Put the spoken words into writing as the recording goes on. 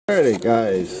Alrighty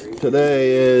guys,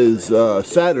 today is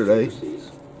Saturday,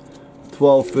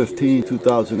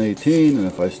 12/15/2018, and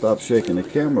if I stop shaking the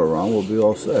camera around, we'll be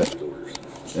all set.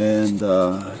 And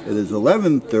it is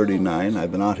 11:39.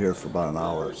 I've been out here for about an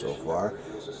hour so far,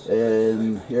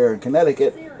 and here in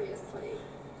Connecticut,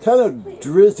 kind of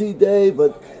drizzy day,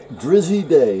 but drizzy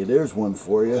day. There's one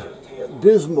for you.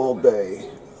 Dismal day.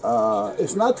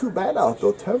 It's not too bad out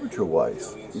though,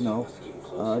 temperature-wise. You know,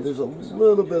 there's a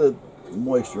little bit of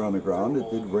moisture on the ground. It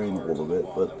did rain a little bit,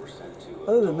 but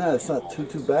other than that, it's not too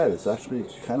bad. It's actually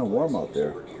kind of warm out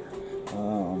there.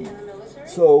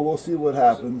 So we'll see what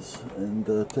happens and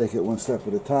take it one step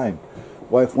at a time.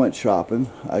 Wife went shopping.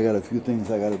 I got a few things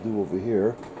I got to do over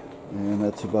here, and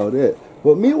that's about it.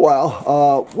 But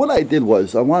meanwhile, what I did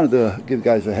was I wanted to give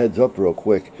guys a heads up real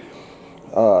quick.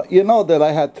 You know that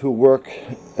I had to work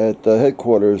at the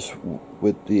headquarters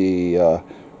with the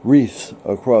wreaths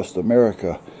across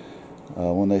America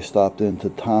when they stopped into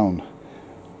town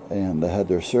and they had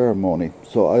their ceremony.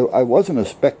 So I wasn't a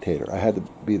spectator. I had to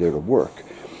be there to work.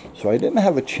 So I didn't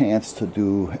have a chance to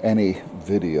do any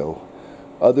video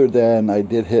other than I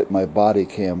did hit my body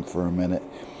cam for a minute.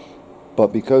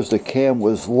 But because the cam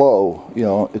was low, you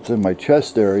know, it's in my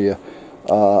chest area,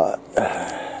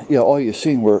 you know, all you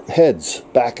seen were heads,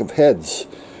 back of heads,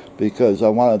 because I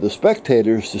wanted the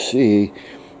spectators to see,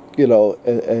 you know,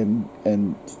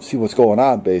 and see what's going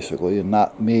on basically, and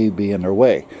not me be in their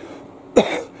way.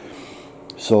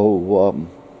 So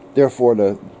therefore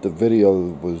the video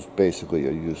was basically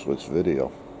a useless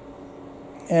video,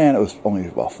 and it was only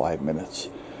about 5 minutes.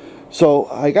 So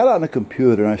I got on the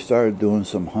computer and I started doing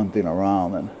some hunting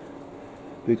around, and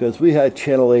because we had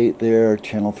channel 8 there,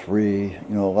 channel 3,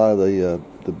 you know, a lot of the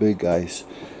big guys,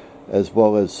 as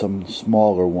well as some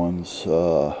smaller ones,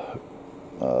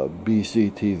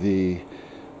 BCTV,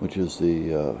 which is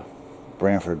the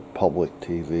Brantford Public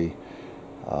TV.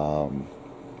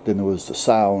 Then there was the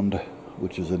Sound,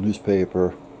 which is a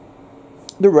newspaper.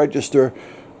 The Register,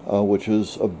 which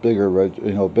is a bigger,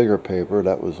 bigger paper.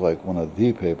 That was like one of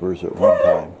the papers at one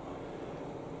time.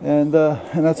 And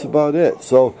that's about it.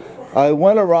 So I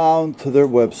went around to their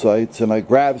websites and I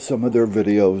grabbed some of their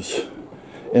videos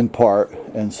in part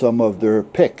and some of their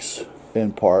pics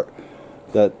in part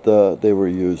that they were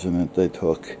using that they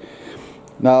took.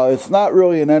 Now it's not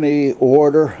really in any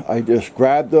order. I just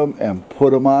grabbed them and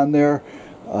put them on there.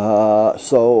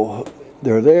 So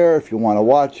they're there. If you want to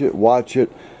watch it, watch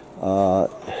it.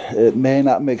 It may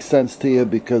not make sense to you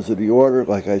because of the order.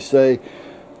 Like I say,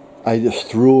 I just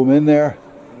threw them in there.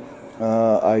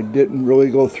 I didn't really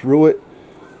go through it.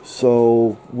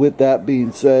 So with that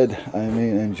being said, I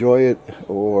mean, enjoy it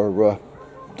or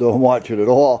don't watch it at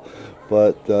all.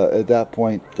 But at that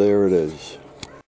point, there it is.